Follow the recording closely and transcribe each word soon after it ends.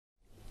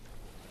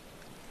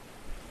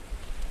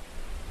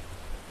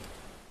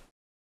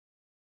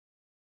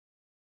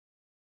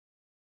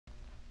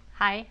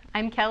Hi,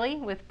 I'm Kelly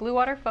with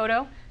Bluewater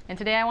Photo, and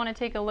today I want to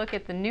take a look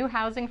at the new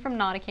housing from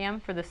Nauticam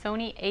for the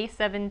Sony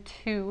A7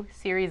 II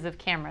series of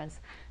cameras.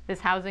 This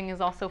housing is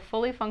also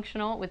fully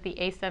functional with the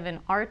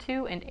A7R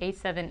II and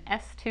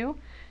A7S II.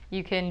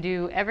 You can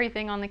do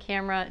everything on the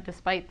camera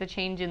despite the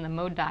change in the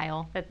mode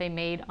dial that they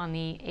made on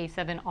the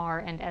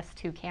A7R and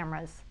S2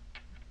 cameras.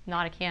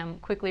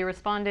 Nauticam quickly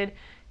responded,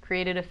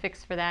 created a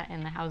fix for that,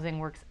 and the housing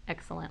works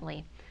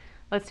excellently.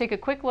 Let's take a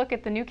quick look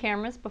at the new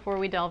cameras before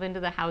we delve into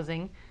the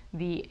housing.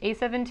 The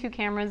A7 II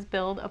cameras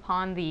build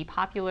upon the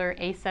popular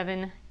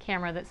A7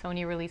 camera that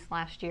Sony released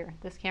last year.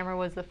 This camera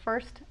was the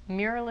first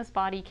mirrorless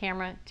body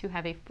camera to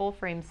have a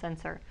full-frame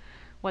sensor.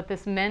 What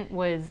this meant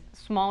was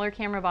smaller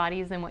camera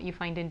bodies than what you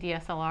find in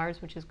DSLRs,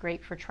 which is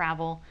great for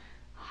travel,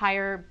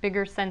 higher,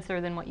 bigger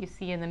sensor than what you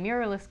see in the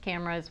mirrorless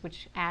cameras,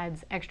 which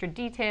adds extra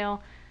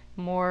detail,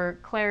 more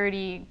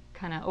clarity,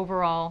 kind of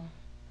overall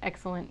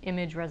excellent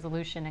image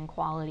resolution and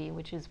quality,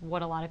 which is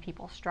what a lot of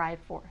people strive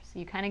for. So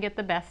you kind of get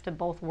the best of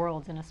both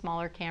worlds in a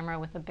smaller camera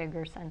with a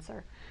bigger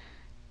sensor.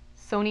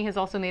 Sony has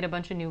also made a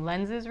bunch of new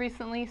lenses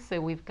recently,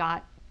 so we've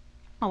got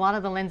a lot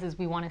of the lenses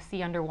we want to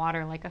see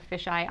underwater, like a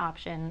fisheye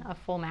option, a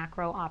full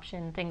macro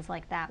option, things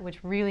like that,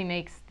 which really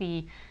makes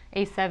the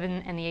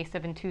A7 and the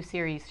A7 II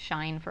series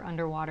shine for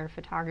underwater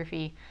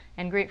photography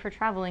and great for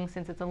traveling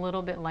since it's a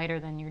little bit lighter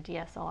than your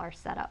DSLR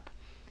setup.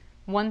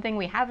 One thing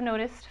we have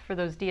noticed for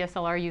those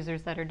DSLR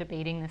users that are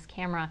debating this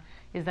camera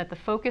is that the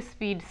focus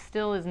speed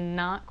still is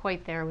not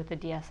quite there with the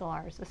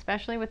DSLRs,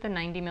 especially with the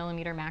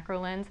 90mm macro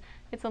lens.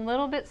 It's a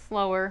little bit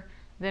slower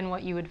than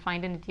what you would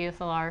find in a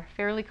DSLR,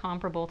 fairly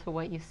comparable to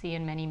what you see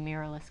in many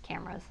mirrorless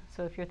cameras.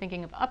 So if you're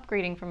thinking of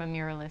upgrading from a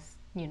mirrorless,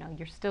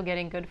 you're still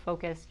getting good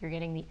focus, you're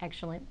getting the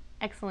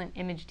excellent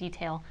image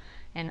detail,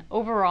 and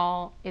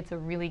overall it's a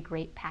really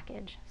great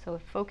package. So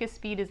if focus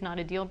speed is not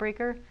a deal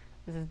breaker,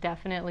 this is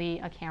definitely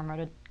a camera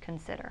to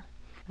consider.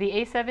 The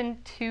A7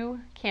 II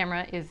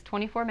camera is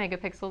 24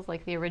 megapixels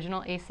like the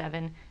original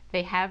A7.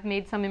 They have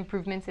made some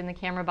improvements in the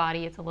camera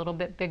body. It's a little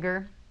bit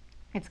bigger.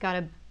 It's got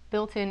a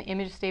built-in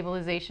image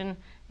stabilization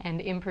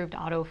and improved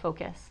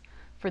autofocus.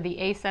 For the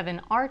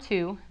A7R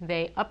II,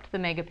 they upped the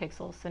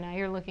megapixels. So now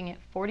you're looking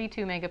at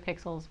 42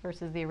 megapixels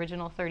versus the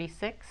original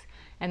 36.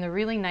 And the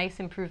really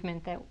nice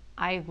improvement that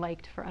I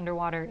liked for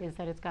underwater is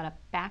that it's got a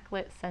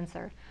backlit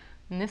sensor.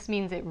 And this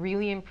means it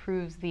really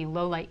improves the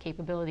low light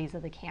capabilities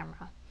of the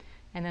camera.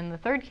 And then the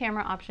third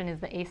camera option is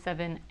the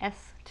A7S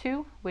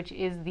II, which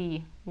is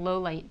the low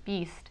light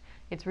beast.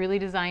 It's really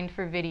designed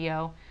for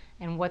video,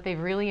 and what they've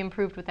really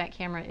improved with that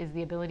camera is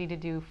the ability to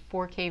do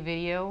 4K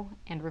video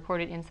and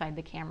record it inside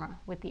the camera.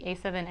 With the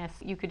A7S,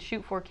 you could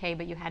shoot 4K,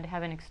 but you had to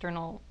have an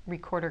external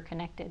recorder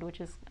connected, which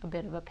is a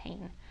bit of a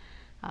pain.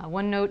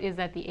 One note is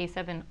that the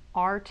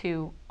A7R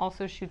II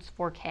also shoots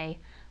 4K,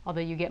 although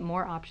you get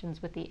more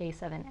options with the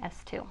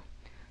A7S II.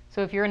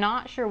 So if you're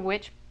not sure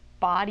which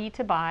body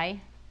to buy,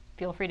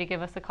 feel free to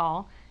give us a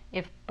call.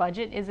 If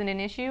budget isn't an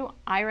issue,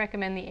 I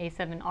recommend the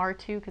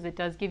A7R II because it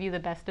does give you the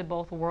best of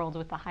both worlds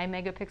with the high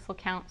megapixel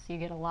count, so you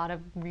get a lot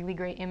of really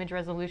great image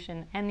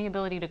resolution and the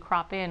ability to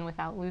crop in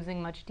without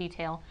losing much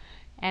detail.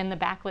 And the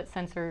backlit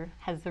sensor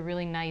has the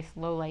really nice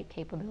low light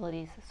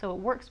capabilities, so it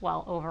works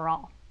well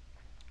overall.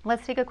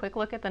 Let's take a quick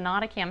look at the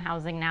Nauticam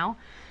housing now.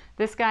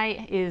 This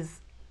guy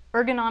is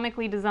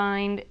ergonomically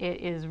designed,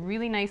 it is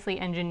really nicely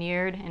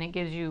engineered, and it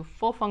gives you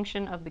full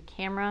function of the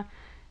camera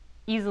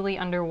easily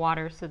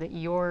underwater so that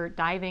your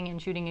diving and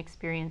shooting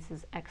experience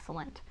is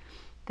excellent.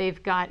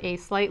 They've got a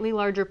slightly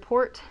larger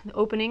port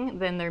opening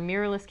than their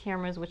mirrorless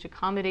cameras, which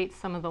accommodates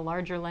some of the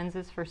larger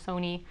lenses for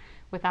Sony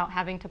without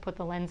having to put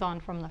the lens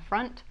on from the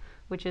front,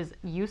 which is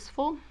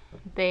useful.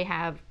 They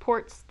have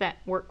ports that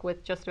work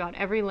with just about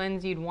every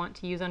lens you'd want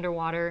to use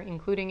underwater,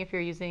 including if you're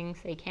using,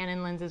 say,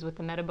 Canon lenses with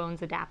the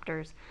Metabones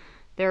adapters.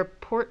 Their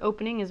port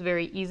opening is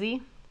very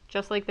easy.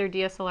 Just like their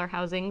DSLR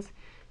housings,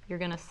 you're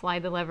going to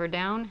slide the lever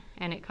down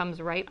and it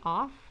comes right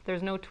off.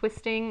 There's no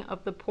twisting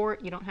of the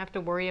port. You don't have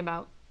to worry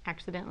about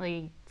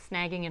accidentally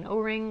snagging an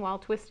O-ring while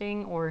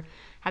twisting or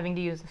having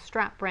to use a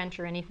strap wrench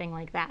or anything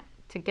like that.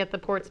 To get the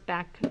ports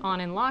back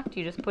on and locked,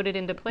 you just put it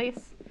into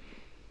place.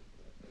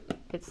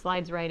 It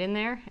slides right in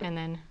there and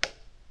then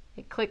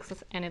it clicks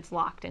and it's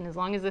locked. And as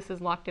long as this is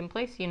locked in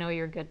place, you know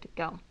you're good to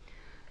go.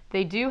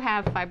 They do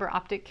have fiber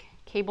optic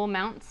cable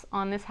mounts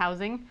on this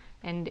housing,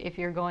 and if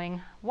you're going,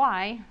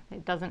 why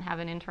it doesn't have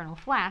an internal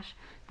flash,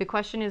 the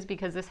question is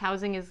because this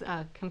housing is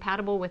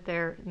compatible with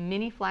their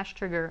mini flash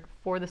trigger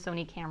for the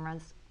Sony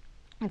cameras.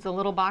 It's a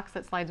little box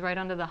that slides right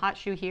onto the hot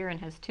shoe here and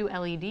has two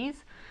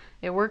LEDs.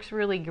 It works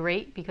really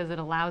great because it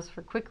allows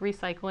for quick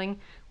recycling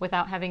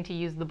without having to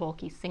use the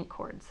bulky sync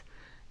cords.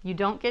 You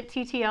don't get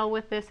TTL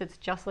with this, it's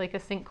just like a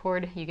sync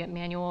cord. You get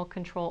manual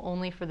control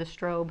only for the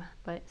strobe,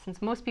 but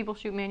since most people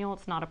shoot manual,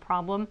 it's not a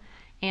problem,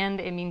 and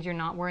it means you're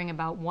not worrying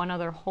about one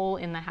other hole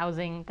in the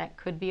housing that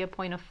could be a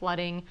point of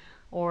flooding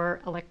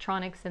or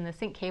electronics in the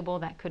sync cable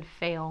that could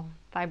fail.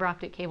 Fiber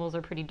optic cables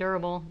are pretty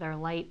durable, they're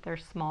light, they're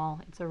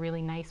small. It's a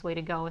really nice way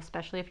to go,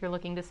 especially if you're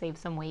looking to save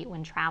some weight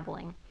when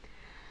traveling.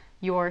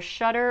 Your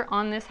shutter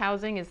on this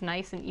housing is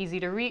nice and easy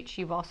to reach.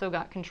 You've also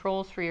got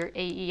controls for your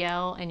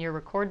AEL and your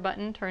record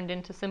button turned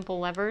into simple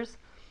levers.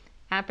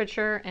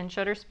 Aperture and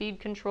shutter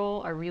speed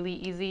control are really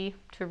easy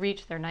to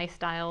reach. They're nice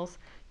dials.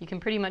 You can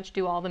pretty much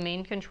do all the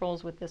main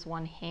controls with this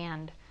one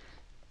hand.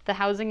 The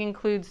housing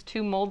includes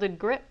 2 molded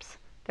grips.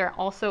 They're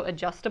also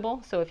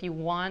adjustable, so if you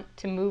want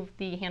to move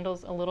the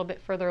handles a little bit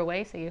further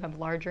away, so you have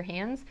larger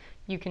hands,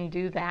 you can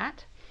do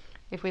that.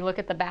 If we look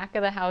at the back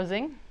of the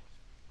housing,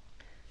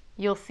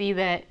 you'll see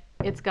that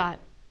it's got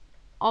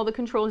all the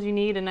controls you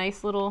need, a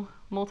nice little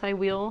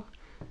multi-wheel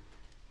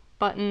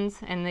buttons,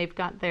 and they've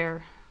got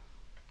their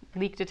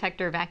leak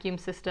detector vacuum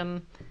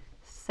system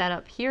set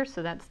up here,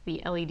 so that's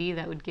the LED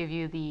that would give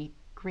you the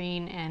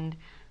green and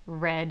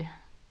red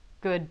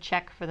good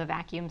check for the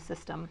vacuum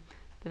system.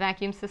 The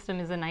vacuum system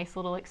is a nice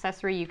little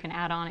accessory you can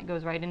add on. It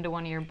goes right into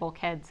one of your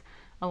bulkheads.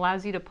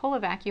 Allows you to pull a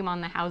vacuum on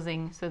the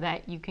housing so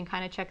that you can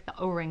kind of check the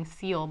O-ring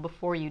seal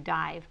before you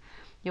dive.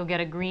 You'll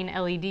get a green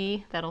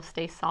LED that'll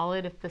stay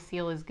solid if the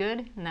seal is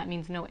good, and that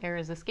means no air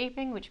is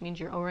escaping, which means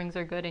your O-rings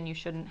are good and you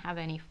shouldn't have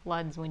any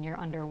floods when you're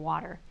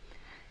underwater.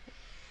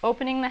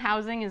 Opening the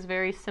housing is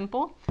very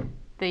simple.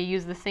 They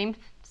use the same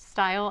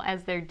style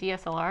as their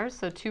DSLRs,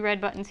 so 2 red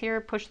buttons here,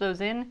 push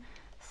those in,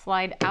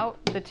 slide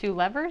out the 2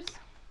 levers,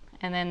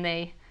 and then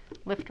they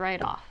lift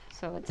right off.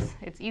 So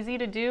it's easy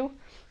to do.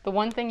 The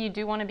one thing you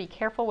do want to be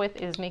careful with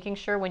is making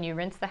sure when you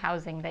rinse the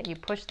housing that you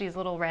push these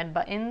little red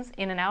buttons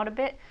in and out a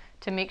bit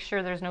to make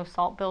sure there's no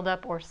salt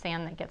buildup or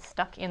sand that gets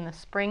stuck in the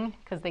spring,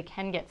 because they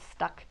can get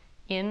stuck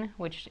in,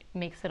 which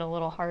makes it a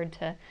little hard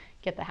to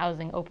get the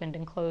housing opened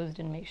and closed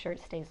and make sure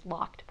it stays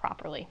locked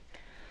properly.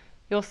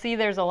 You'll see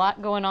there's a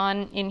lot going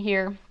on in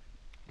here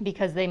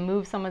because they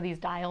move some of these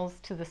dials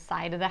to the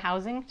side of the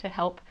housing to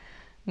help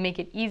make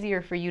it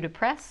easier for you to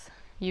press.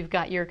 You've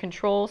got your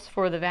controls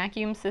for the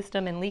vacuum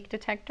system and leak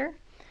detector.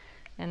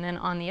 And then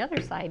on the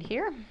other side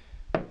here,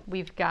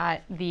 we've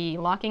got the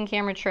locking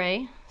camera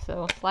tray.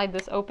 So slide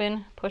this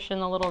open, push in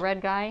the little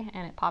red guy,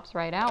 and it pops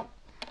right out.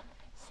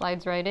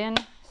 Slides right in,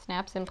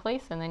 snaps in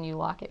place, and then you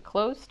lock it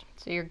closed,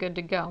 so you're good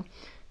to go.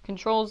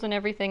 Controls and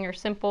everything are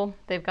simple.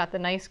 They've got the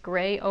nice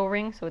gray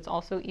O-ring, so it's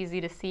also easy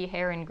to see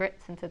hair and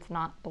grit since it's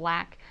not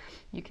black.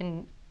 You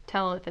can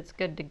tell if it's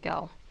good to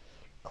go.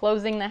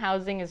 Closing the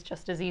housing is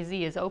just as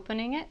easy as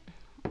opening it.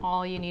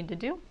 All you need to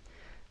do,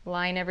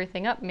 line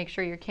everything up, make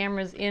sure your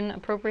camera's in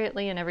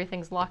appropriately and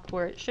everything's locked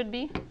where it should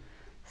be.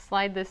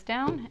 Slide this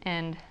down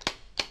and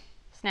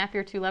snap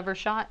your 2 levers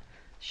shut.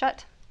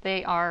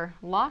 They are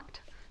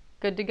locked,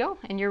 good to go,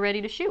 and you're ready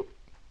to shoot.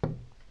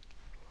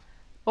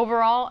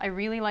 Overall, I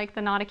really like the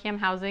Nauticam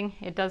housing.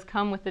 It does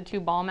come with the 2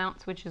 ball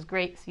mounts, which is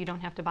great, so you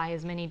don't have to buy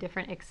as many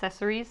different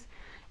accessories.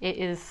 It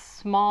is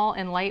small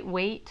and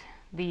lightweight.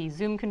 The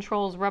zoom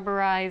control's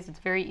rubberized. It's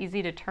very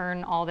easy to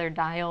turn all their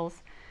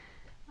dials.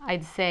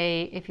 I'd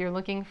say if you're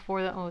looking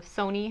for the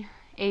Sony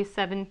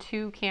A7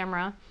 II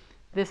camera,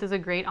 this is a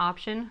great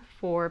option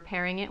for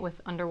pairing it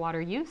with underwater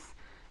use.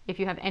 If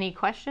you have any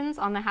questions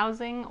on the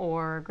housing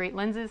or great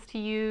lenses to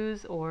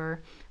use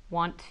or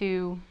want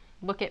to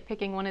look at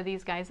picking one of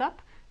these guys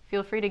up,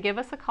 feel free to give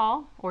us a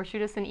call or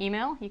shoot us an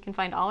email. You can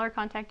find all our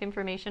contact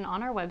information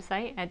on our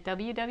website at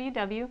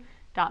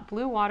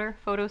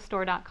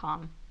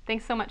www.bluewaterphotostore.com.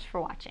 Thanks so much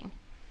for watching.